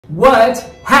What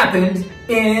happened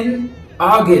in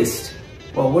August?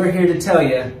 Well, we're here to tell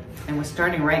you. And we're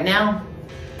starting right now.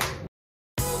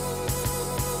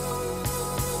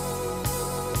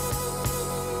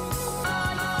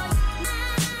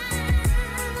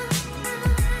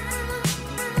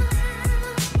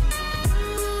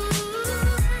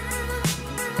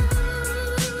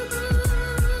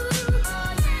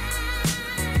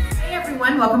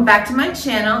 Welcome back to my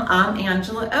channel. I'm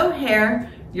Angela O'Hare,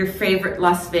 your favorite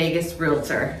Las Vegas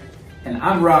realtor. And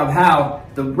I'm Rob Howe,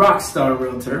 the Rockstar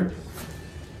Realtor.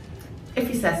 If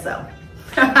he says so.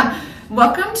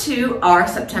 Welcome to our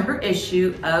September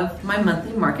issue of my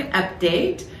monthly market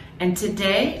update. And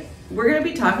today we're going to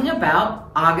be talking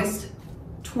about August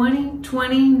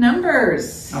 2020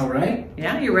 numbers. All right.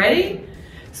 Yeah, you ready?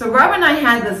 So Rob and I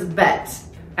had this bet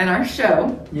in our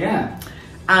show. Yeah.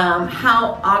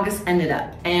 How August ended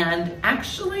up, and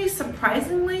actually,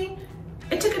 surprisingly,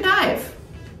 it took a dive.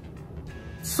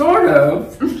 Sort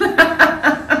of.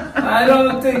 I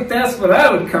don't think that's what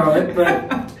I would call it,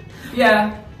 but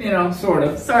yeah, you know, sort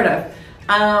of. Sort of.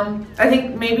 I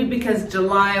think maybe because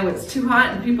July was too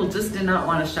hot and people just did not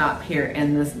want to shop here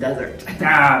in this desert.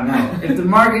 No.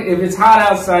 If it's hot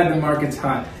outside, the market's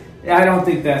hot. I don't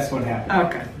think that's what happened.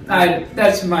 Okay.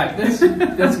 That's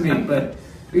me, but.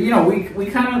 You know,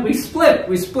 we split.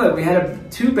 We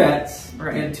had two bets.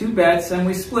 Right. We had two bets, and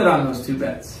we split on those two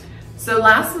bets. So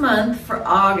last month for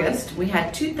August, we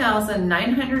had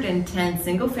 2,910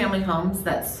 single-family homes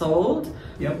that sold,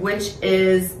 yep, which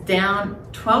is down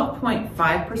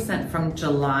 12.5% from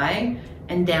July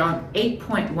and down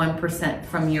 8.1%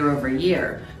 from year over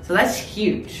year. So that's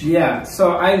huge. Yeah,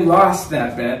 so I lost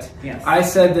that bet. Yes. I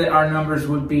said that our numbers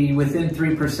would be within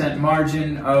 3%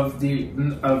 margin of the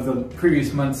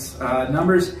previous month's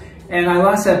numbers, and I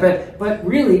lost that bet. But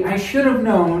really, I should have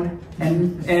known,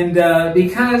 and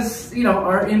because you know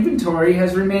our inventory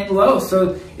has remained low.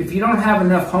 So if you don't have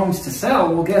enough homes to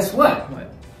sell, well, guess what?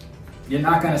 You're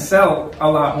not going to sell a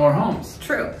lot more homes.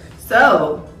 True.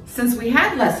 So since we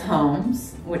had less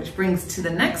homes, which brings to the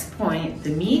next point, the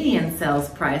median sales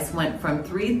price went from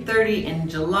 $330,000 in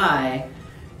July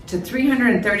to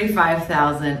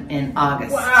 $335,000 in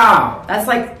August. Wow! That's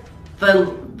like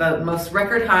the most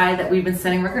record high that we've been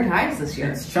setting record highs this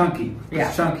year. It's chunky. Yeah.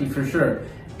 It's chunky for sure.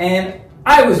 And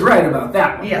I was right about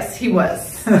that one. Yes, he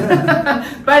was.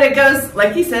 But it goes,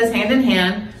 like he says, hand in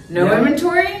hand. No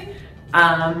inventory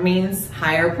means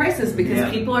higher prices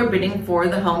because people are bidding for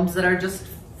the homes that are just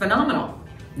phenomenal.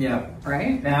 Yeah.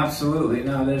 Right? Absolutely.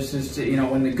 No, there's just, you know,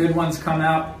 when the good ones come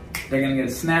out, they're going to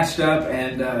get snatched up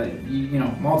and, you know,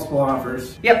 multiple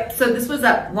offers. Yep. So this was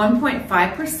up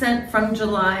 1.5% from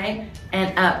July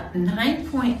and up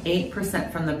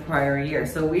 9.8% from the prior year.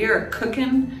 So we are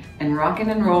cooking and rocking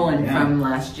and rolling from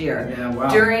last year. Yeah, wow.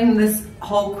 During this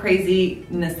whole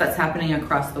craziness that's happening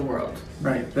across the world.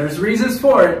 Right. There's reasons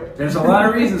for it. There's a lot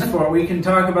of reasons for it. We can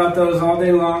talk about those all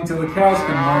day long till the cows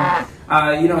come home.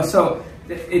 You know, so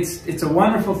it's a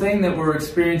wonderful thing that we're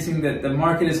experiencing, that the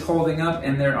market is holding up,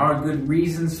 and there are good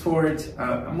reasons for it.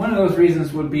 One of those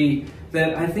reasons would be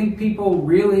that I think people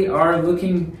really are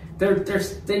looking.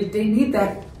 They need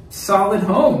that solid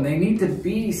home. They need to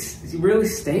be really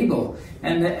stable,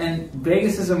 and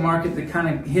Vegas is a market that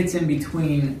kind of hits in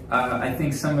between. I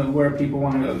think some of where people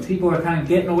want to go. People are kind of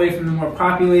getting away from the more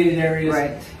populated areas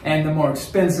and the more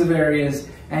expensive areas,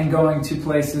 and going to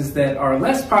places that are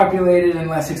less populated and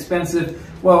less expensive.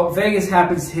 Well, Vegas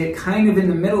happens to hit kind of in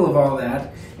the middle of all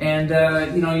that, and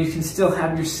you know, you can still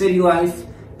have your city life,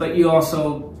 but you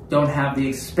also don't have the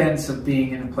expense of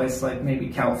being in a place like maybe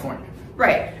California.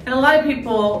 Right, and a lot of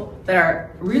people that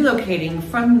are relocating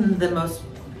from the most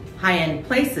high-end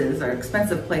places or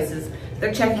expensive places,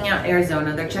 they're checking out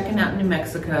Arizona, they're checking out New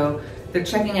Mexico, they're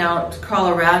checking out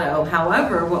Colorado.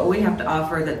 However, what we have to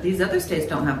offer that these other states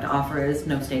don't have to offer is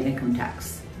no state income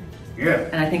tax. Yeah.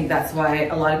 And I think that's why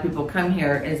a lot of people come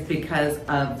here, is because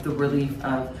of the relief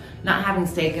of not having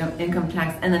state income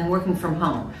tax and then working from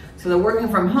home. So they're working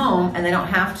from home and they don't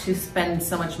have to spend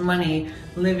so much money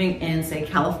living in, say,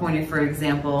 California, for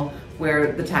example,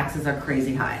 where the taxes are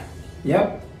crazy high.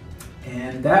 Yep.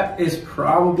 And that is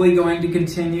probably going to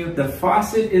continue. The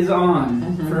faucet is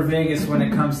on for Vegas when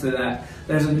it comes to that.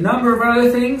 There's a number of other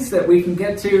things that we can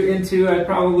get into.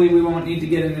 We won't need to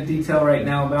get into detail right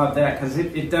now about that, because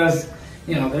it does,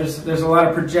 you know, there's a lot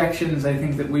of projections I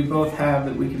think that we both have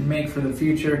that we can make for the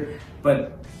future.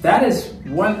 But that is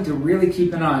one to really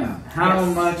keep an eye on. How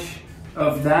much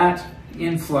of that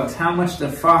influx, how much the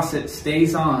faucet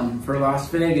stays on for Las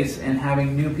Vegas and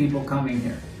having new people coming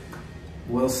here.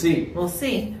 We'll see. We'll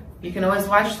see. You can always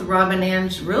watch the Rob and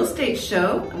Ange Real Estate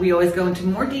Show. We always go into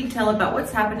more detail about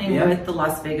what's happening with the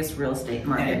Las Vegas real estate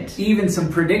market. And even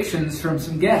some predictions from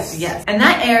some guests. Yes, and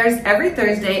that airs every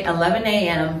Thursday, 11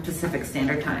 a.m. Pacific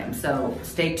Standard Time. So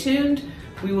stay tuned.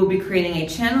 We will be creating a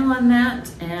channel on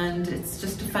that, and it's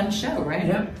just a fun show, right?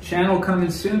 Yep, channel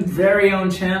coming soon, very own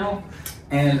channel.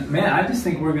 And man, I just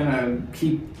think we're gonna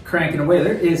keep cranking away.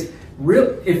 There is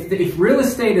if real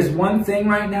estate is one thing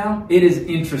right now, it is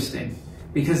interesting.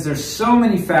 Because there's so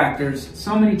many factors,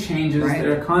 so many changes that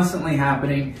are constantly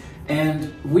happening, and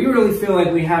we really feel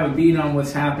like we have a beat on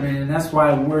what's happening, and that's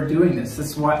why we're doing this.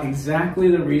 That's why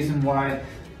exactly the reason why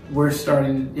we've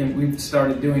started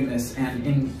doing this, and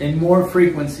in more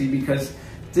frequency, because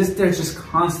there's just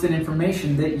constant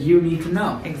information that you need to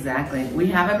know. Exactly. We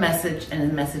have a message, and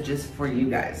the message is for you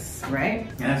guys, right?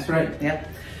 That's right. Yep.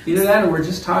 Either that, or we're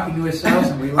just talking to ourselves,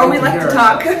 and we like to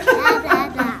talk.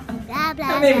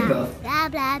 Maybe both. A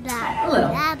little.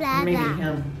 Maybe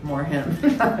him, more him.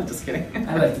 Just kidding.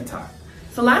 I like to talk.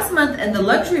 So last month in the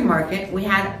luxury market, we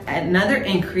had another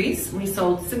increase. We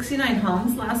sold 69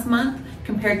 homes last month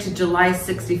compared to July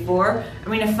 64. I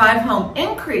mean, a 5-home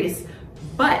increase.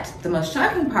 But the most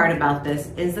shocking part about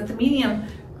this is that the median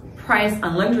price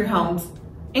on luxury homes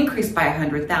increased by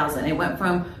 $100,000. It went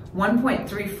from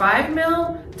 1.35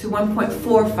 mil to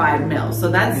 1.45 mil. So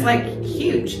that's like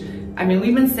huge. I mean,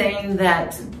 we've been saying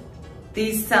that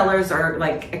these sellers are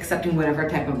like accepting whatever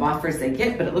type of offers they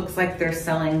get, but it looks like they're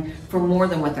selling for more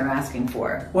than what they're asking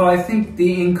for. Well, I think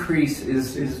the increase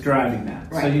is driving that.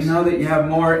 Right. So you know that you have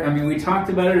more, I mean, we talked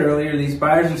about it earlier, these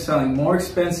buyers are selling more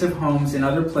expensive homes in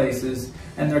other places,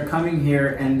 and they're coming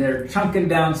here and they're chunking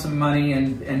down some money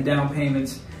and down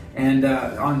payments and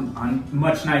on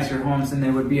much nicer homes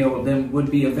than would be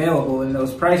available in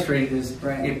those price ranges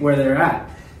where they're at.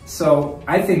 So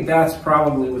I think that's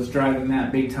probably what's driving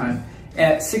that big time.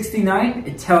 At 69,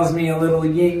 it tells me a little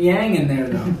yin yang in there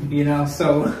though, you know,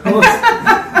 so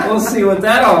we'll see what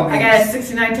that all means. I got a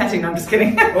 69 tattoo, no, I'm just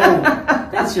kidding. Oh,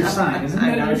 that's your sign, isn't it?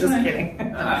 I know, I'm just kidding.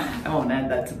 I won't add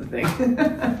that to the thing.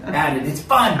 Add it, it's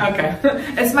fun. Okay,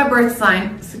 it's my birth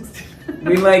sign.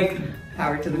 We like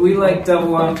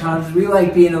double entendres. We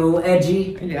like being a little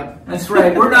edgy. Yeah, that's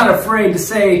right. We're not afraid to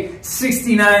say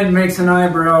 69 makes an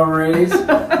eyebrow raise.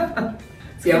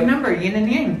 It's a good number, yin and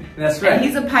yang. That's right. And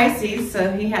he's a Pisces,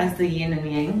 so he has the yin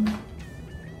and yang.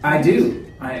 I do.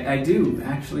 I do,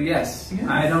 actually, yes.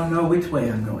 I don't know which way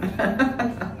I'm going.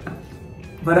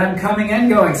 But I'm coming and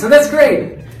going, so that's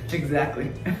great.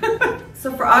 Exactly.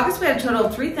 So for August, we had a total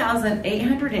of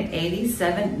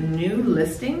 3,887 new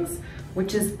listings,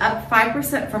 which is up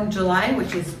 5% from July,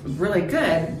 which is really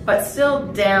good, but still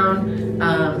down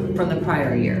from the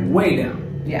prior year. Way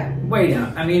down. Yeah. Way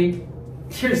down. I mean,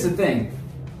 here's the thing.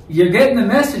 You're getting the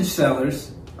message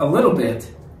sellers a little bit,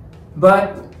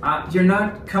 but you're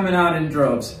not coming out in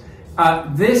droves.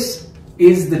 This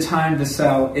is the time to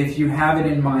sell if you have it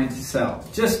in mind to sell.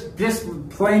 Just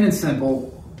plain and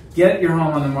simple, get your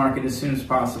home on the market as soon as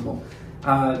possible.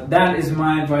 That is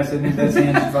my advice. I think that's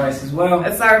Anne's advice as well.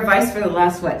 That's our advice for the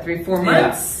last, what, 3-4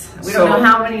 months? Yeah. We don't know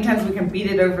how many times we can beat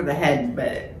it over the head,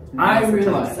 but I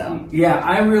realize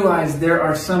there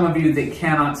are some of you that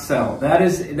cannot sell. That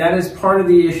is part of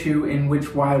the issue in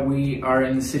why we are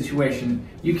in the situation.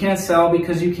 You can't sell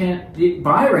because you can't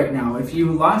buy right now. If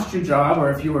you lost your job,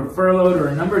 or if you were furloughed, or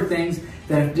a number of things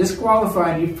that have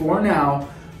disqualified you for now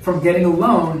from getting a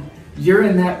loan, you're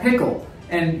in that pickle.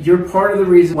 And you're part of the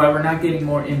reason why we're not getting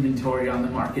more inventory on the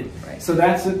market. Right. So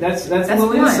that's a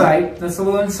little insight. That's a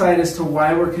little insight as to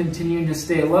why we're continuing to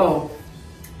stay low,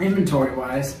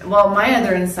 inventory-wise. Well, my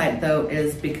other insight though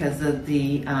is because of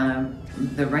the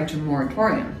renter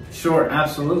moratorium. Sure,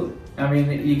 absolutely. I mean,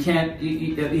 you can't.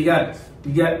 You got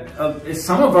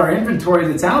some of our inventory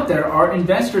that's out there are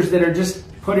investors that are just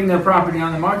putting their property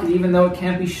on the market even though it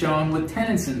can't be shown with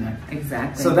tenants in there.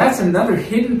 Exactly. So that's another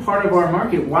hidden part of our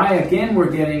market. Why, again, we're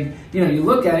getting, you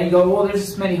look at it and you go, well, there's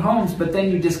this many homes, but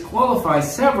then you disqualify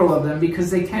several of them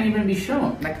because they can't even be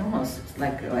shown. Like almost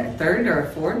like a third or a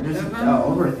fourth of them?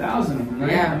 Over 1,000 of them,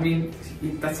 right? Yeah. I mean,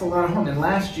 that's a lot of homes. And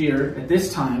last year, at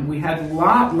this time, we had a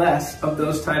lot less of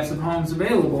those types of homes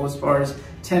available as far as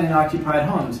tenant-occupied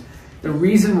homes. The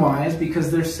reason why is because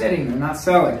they're sitting, they're not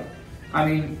selling. I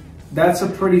mean, that's a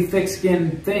pretty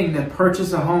thick-skinned thing to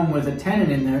purchase a home with a tenant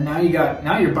in there.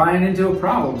 Now you're buying into a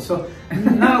problem. So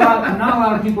not a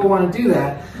lot of people want to do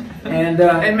that, and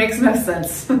it makes no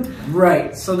sense.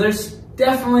 Right. So there's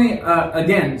definitely,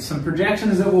 again, some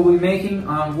projections that we'll be making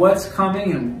on what's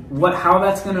coming and how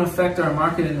that's going to affect our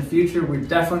market in the future. We're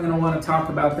definitely going to want to talk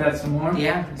about that some more.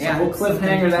 Yeah, so yeah. we'll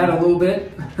cliffhanger that a little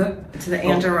bit. To the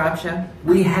Andrew Robb Show.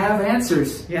 We have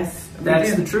answers. Yes,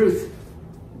 that's the truth.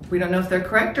 We don't know if they're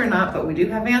correct or not, but we do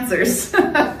have answers.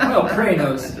 Well, pray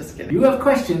knows. Just kidding. You have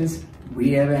questions,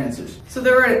 we have answers. So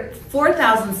there were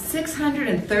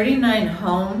 4,639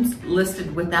 homes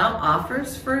listed without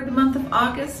offers for the month of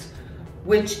August,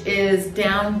 which is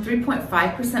down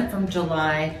 3.5% from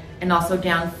July and also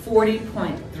down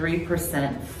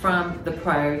 40.3% from the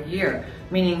prior year.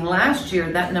 Meaning last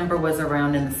year, that number was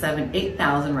around in the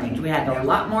 8,000 range. We had a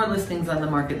lot more listings on the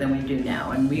market than we do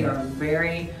now, and we are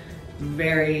very,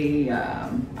 we're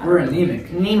anemic.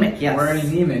 Anemic, yes. We're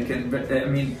anemic,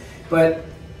 but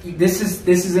this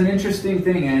is an interesting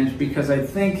thing, Ange, because I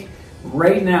think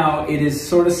right now it is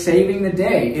sort of saving the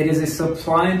day. It is a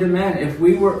supply and demand. If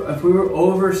we were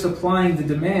oversupplying the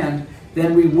demand,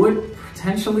 then we would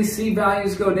potentially see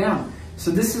values go down. So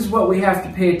this is what we have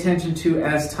to pay attention to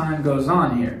as time goes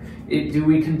on here. Do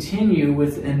we continue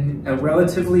with a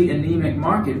relatively anemic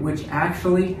market, which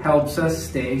actually helps us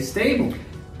stay stable?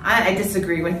 I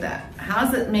disagree with that. How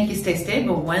does it make you stay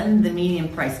stable when the median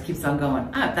price keeps on going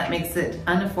up? That makes it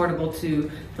unaffordable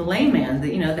to the layman,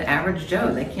 the average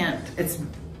Joe. They can't, it's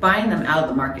buying them out of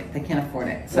the market. They can't afford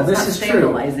it. So it's not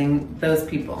stabilizing those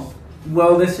people.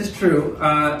 Well, this is true.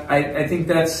 I think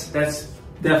that's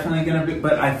definitely going to be,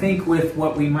 but I think with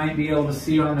what we might be able to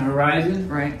see on the horizon,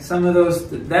 right, some of those,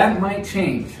 that might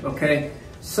change, okay?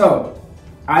 So,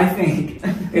 I think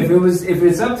if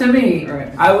it's up to me,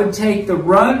 right, I would take the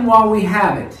run while we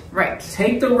have it. Right.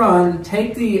 Take the run,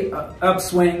 take the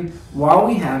upswing while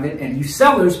we have it, and you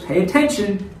sellers, pay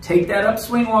attention. Take that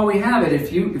upswing while we have it.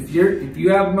 If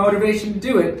you have motivation to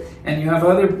do it, and you have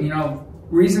other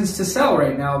reasons to sell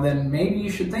right now, then maybe you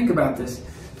should think about this.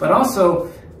 But also,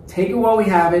 take it while we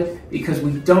have it, because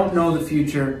we don't know the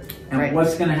future and right,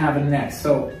 what's going to happen next.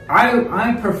 So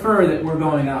I prefer that we're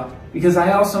going up, because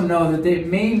I also know that it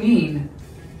may mean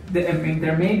that,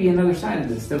 there may be another side of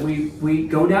this, that we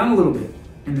go down a little bit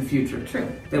in the future. True.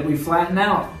 That we flatten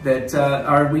out, that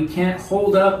we can't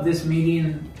hold up this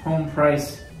median home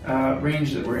price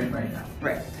range that we're in right now.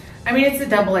 Right. I mean, it's a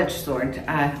double-edged sword.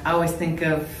 I always think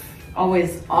of all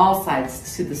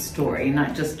sides to the story,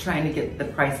 not just trying to get the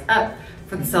price up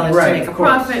for the sellers to make a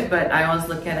profit, but I always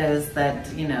look at it as that,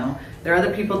 there are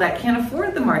other people that can't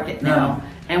afford the market now,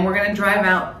 and we're going to drive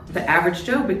out the average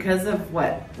Joe because of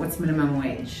what's minimum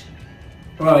wage.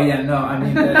 Well, yeah, no, I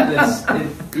mean,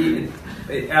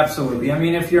 absolutely. I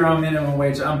mean, if you're on minimum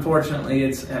wage, unfortunately,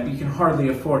 you can hardly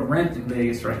afford rent in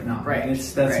Vegas right now. Right.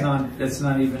 That's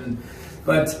not even.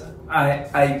 But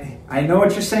I know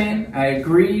what you're saying. I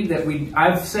agree that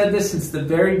I've said this since the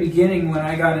very beginning when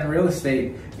I got in real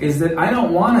estate, is that I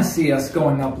don't want to see us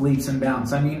going up leaps and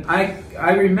bounds. I mean,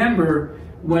 I remember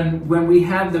when we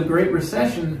had the Great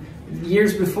Recession,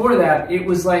 years before that, it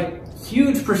was like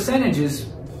huge percentages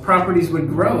properties would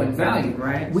grow in value.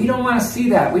 Right. We don't want to see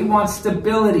that. We want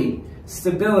stability.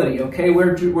 Stability, okay?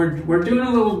 We're doing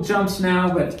a little jumps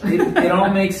now, but it all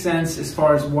makes sense as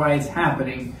far as why it's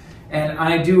happening. And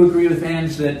I do agree with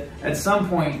Ange that at some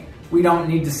point we don't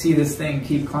need to see this thing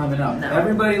keep climbing up. No.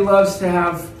 Everybody loves to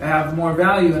have more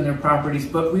value in their properties,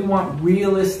 but we want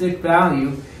realistic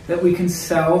value that we can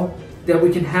sell, that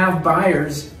we can have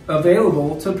buyers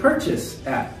available to purchase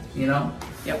at,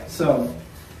 Yep. So.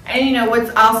 And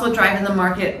what's also driving the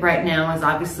market right now is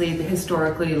obviously the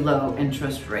historically low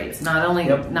interest rates. Not only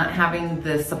not having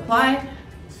the supply,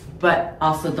 but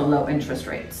also the low interest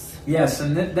rates. Yes,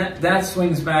 and that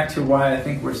swings back to why I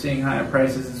think we're seeing higher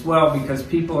prices as well, because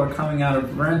people are coming out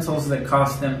of rentals that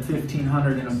cost them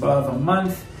 $1,500 and above a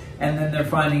month, and then they're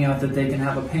finding out that they can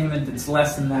have a payment that's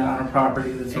less than that on a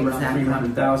property that's around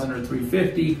 $300,000 or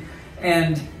 $350,000,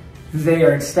 and they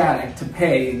are ecstatic to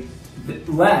pay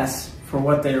less for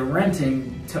what they're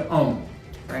renting to own.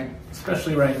 Right.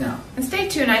 Especially right now. And stay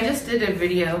tuned, I just did a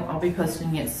video, I'll be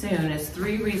posting it soon, it's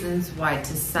 3 reasons why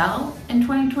to sell in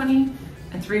 2020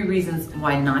 and 3 reasons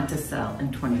why not to sell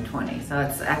in 2020. So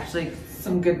it's actually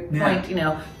some good point, 3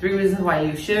 reasons why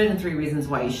you should and 3 reasons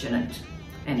why you shouldn't.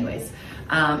 Anyways.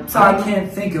 So I can't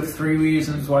think of 3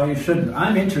 reasons why you shouldn't.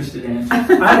 I'm interested in it.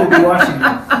 I will be watching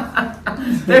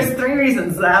it. There's 3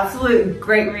 reasons, absolute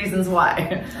great reasons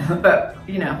why. But,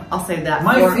 I'll say that.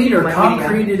 My feet are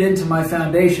concreted into my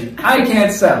foundation. I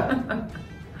can't sell.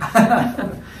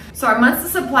 So our months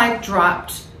of supply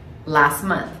dropped last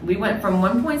month. We went from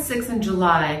 1.6 in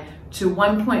July to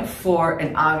 1.4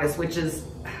 in August, which is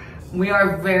We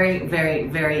are very, very,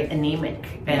 very anemic.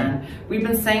 And we've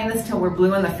been saying this till we're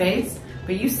blue in the face,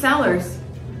 but you sellers,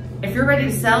 if you're ready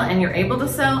to sell and you're able to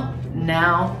sell,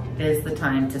 now is the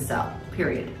time to sell,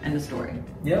 period, end of story.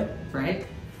 Yep. Right?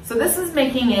 So this is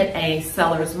making it a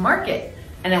seller's market.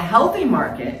 And a healthy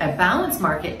market, a balanced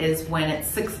market, is when it's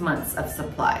 6 months of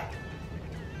supply.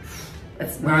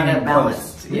 It's not a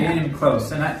balanced. Yeah, even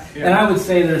close. And I would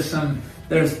say there's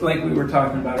like we were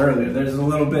talking about earlier, there's a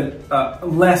little bit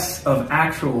less of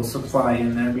actual supply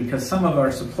in there because some of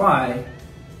our supply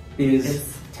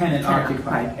is tenant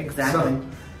occupied. Exactly. So,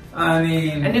 I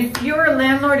mean, and if you're a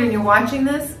landlord and you're watching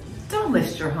this, don't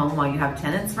list your home while you have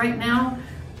tenants right now.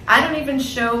 I don't even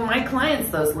show my clients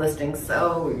those listings,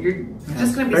 so you're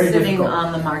just going to be sitting difficult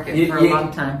on the market for a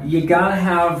long time. You got to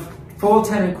have full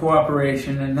tenant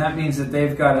cooperation, and that means that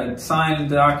they've got to sign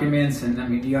documents, and I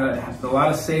mean, you got to have a lot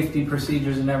of safety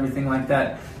procedures and everything like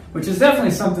that, which is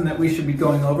definitely something that we should be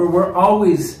going over. We're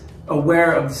always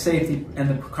aware of the safety and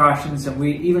the precautions, and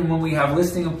even when we have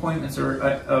listing appointments or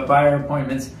buyer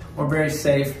appointments, we're very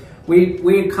safe.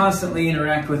 We constantly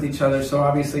interact with each other, so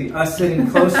obviously us sitting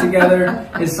close together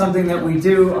is something that we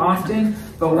do often,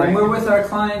 but when we're with our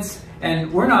clients,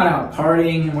 and we're not out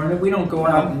partying, we don't go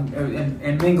out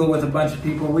and mingle with a bunch of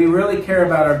people. We really care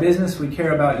about our business, we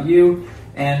care about you,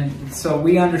 and so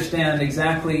we understand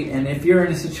exactly, and if you're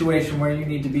in a situation where you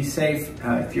need to be safe,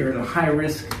 if you're a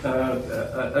high-risk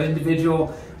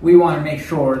individual, we want to make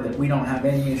sure that we don't have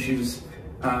any issues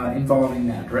involving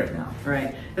that right now.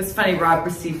 Right. It's funny, Rob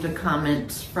received a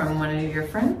comment from one of your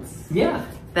friends. Yeah.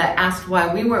 That asked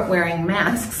why we weren't wearing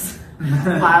masks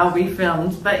while we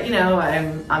filmed. But, you know,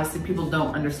 obviously people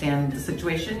don't understand the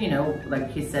situation. You know,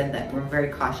 like he said, that we're very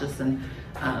cautious, and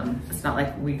it's not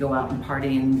like we go out and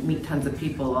party and meet tons of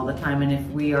people all the time. And if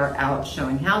we are out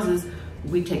showing houses,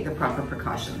 we take the proper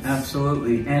precautions.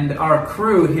 Absolutely. And our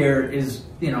crew here is,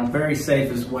 you know, very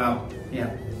safe as well.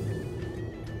 Yeah.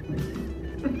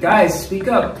 Guys, speak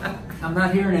up. I'm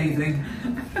not hearing anything.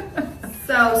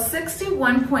 So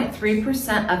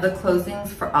 61.3% of the closings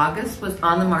for August was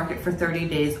on the market for 30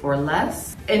 days or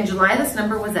less. In July, this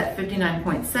number was at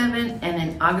 59.7, and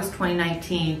in August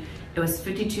 2019, it was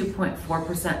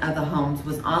 52.4% of the homes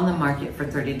was on the market for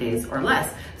 30 days or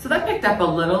less. So that picked up a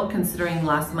little, considering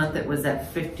last month it was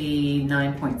at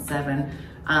 59.7.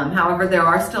 However, there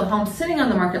are still homes sitting on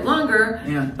the market longer,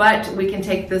 but we can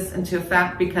take this into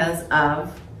effect because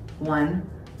of, 1,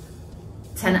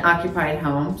 tenant occupied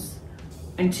homes,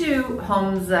 and 2,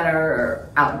 homes that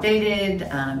are outdated,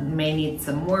 may need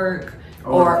some work,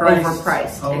 or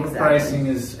overpriced. Overpricing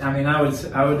is, I mean, I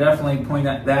would definitely point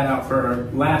that out for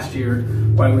last year,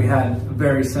 why we had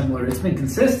very similar. It's been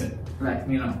consistent, right?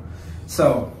 You know,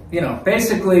 so you know,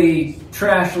 basically,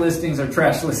 trash listings are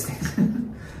trash listings.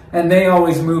 And they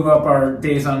always move up our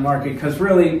days on market, because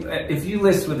really, if you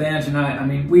list with Ange and I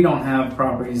mean, we don't have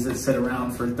properties that sit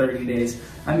around for 30 days.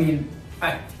 I mean,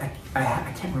 I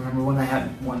can't remember when I had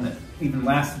one that even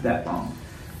lasted that long.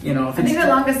 You know, I think the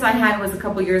longest I had was a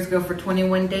couple years ago for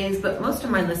 21 days, but most of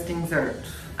my listings are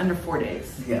under 4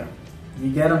 days. Yeah,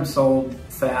 you get them sold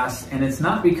fast, and it's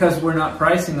not because we're not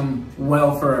pricing them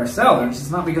well for our sellers.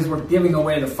 It's not because we're giving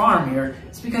away the farm here.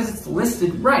 It's because it's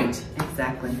listed right.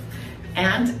 Exactly.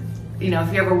 And, you know,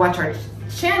 if you ever watch our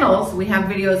channels, we have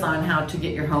videos on how to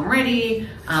get your home ready,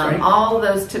 all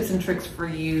those tips and tricks for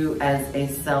you as a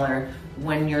seller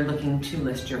when you're looking to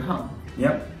list your home.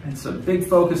 Yep, it's a big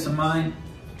focus of mine.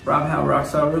 Rob Howe,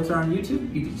 Rockstar Realtor on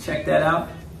YouTube. You can check that out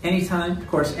anytime. Of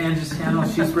course, Ange's channel,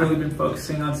 she's really been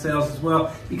focusing on sales as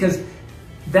well, because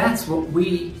that's what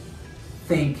we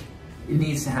think it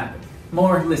needs to happen.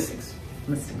 More listings.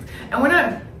 And we're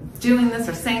not doing this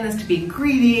or saying this to be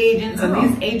greedy agents, and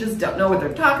these agents don't know what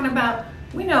they're talking about.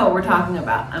 We know what we're talking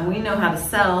about, and we know how to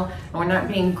sell, and we're not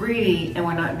being greedy, and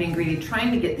we're not being greedy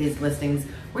trying to get these listings.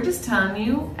 We're just telling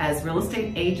you, as real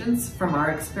estate agents, from our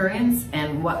experience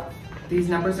and what these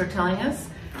numbers are telling us,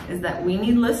 is that we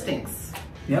need listings.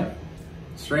 Yep,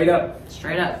 straight up.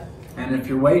 Straight up. And if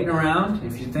you're waiting around,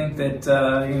 if you think that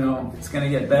you know, it's going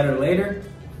to get better later,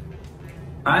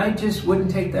 I just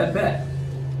wouldn't take that bet.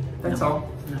 That's all.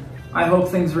 No. I hope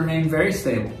things remain very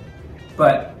stable,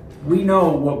 but we know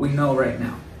what we know right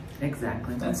now.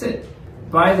 Exactly. That's it.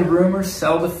 Buy the rumor,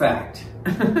 sell the fact.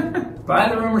 Buy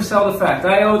the rumor, sell the fact.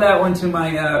 I owe that one to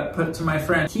my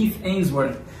friend Keith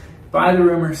Ainsworth. Buy the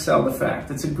rumor, sell the fact.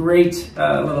 It's a great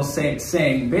little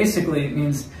saying. Basically, it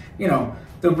means, you know,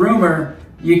 the rumor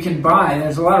you can buy.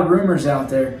 There's a lot of rumors out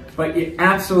there, but you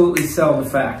absolutely sell the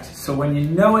fact. So when you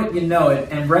know it, you know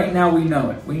it. And right now we know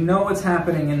it. We know what's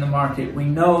happening in the market. We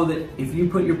know that if you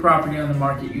put your property on the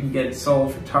market, you can get it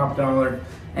sold for top dollar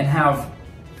and have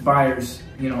buyers,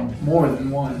 you know, more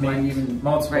than one, maybe even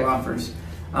multiple offers.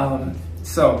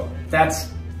 So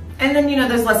that's. And then, you know,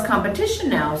 there's less competition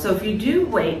now. So if you do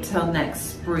wait till next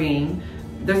spring,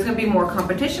 there's going to be more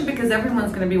competition because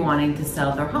everyone's going to be wanting to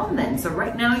sell their home then. So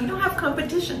right now you don't have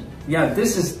competition. Yeah,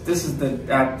 that's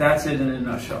it in a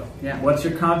nutshell. Yeah. What's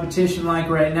your competition like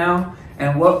right now,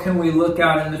 and what can we look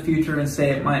out in the future and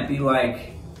say it might be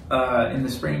like in the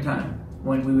springtime,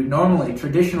 when we would normally,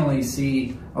 traditionally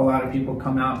see a lot of people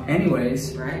come out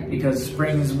anyways, right? Because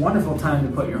spring is a wonderful time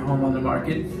to put your home on the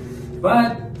market.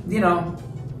 But, you know,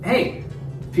 hey,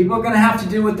 people are going to have to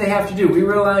do what they have to do. We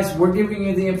realize we're giving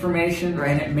you the information,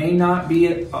 and it may not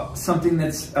be something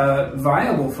that's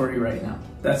viable for you right now.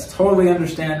 That's totally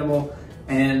understandable,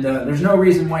 and there's no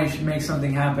reason why you should make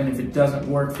something happen if it doesn't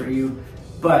work for you.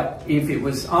 But if it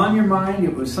was on your mind,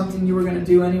 it was something you were going to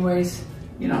do anyways,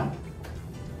 you know,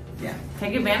 yeah.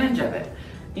 Take advantage of it.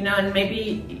 You know, and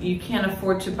maybe you can't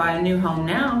afford to buy a new home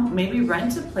now. Maybe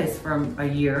rent a place for a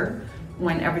year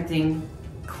when everything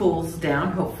cools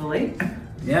down, hopefully.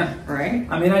 Yeah. Right?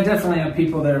 I mean, I definitely have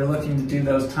people that are looking to do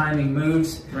those timing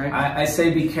moves. Right. I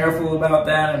say be careful about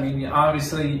that. I mean,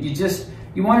 obviously,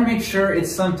 you want to make sure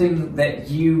it's something that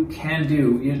you can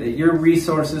do, that your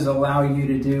resources allow you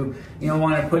to do. You don't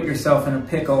want to put yourself in a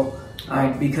pickle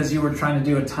because you were trying to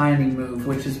do a timing move,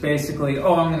 which is basically,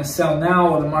 oh, I'm going to sell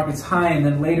now while the market's high, and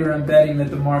then later I'm betting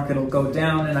that the market will go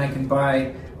down and I can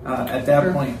buy at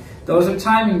that point. Those are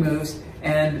timing moves.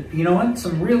 And you know what?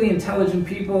 Some really intelligent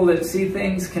people that see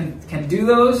things can do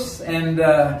those and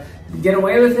get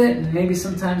away with it. And maybe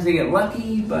sometimes they get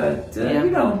lucky, but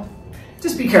you know,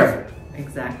 just be careful.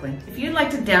 Exactly. If you'd like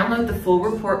to download the full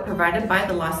report provided by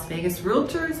the Las Vegas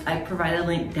Realtors, I provide a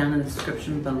link down in the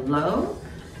description below.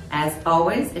 As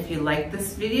always, if you like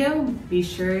this video, be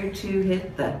sure to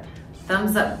hit the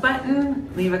thumbs up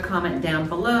button, leave a comment down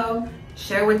below,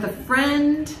 share with a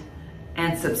friend,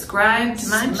 and subscribe to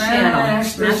my channel.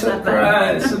 Smash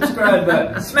the subscribe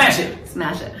button. Smash it.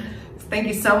 Smash it. Thank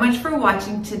you so much for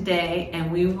watching today,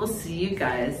 and we will see you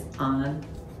guys on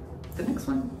the next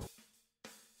one.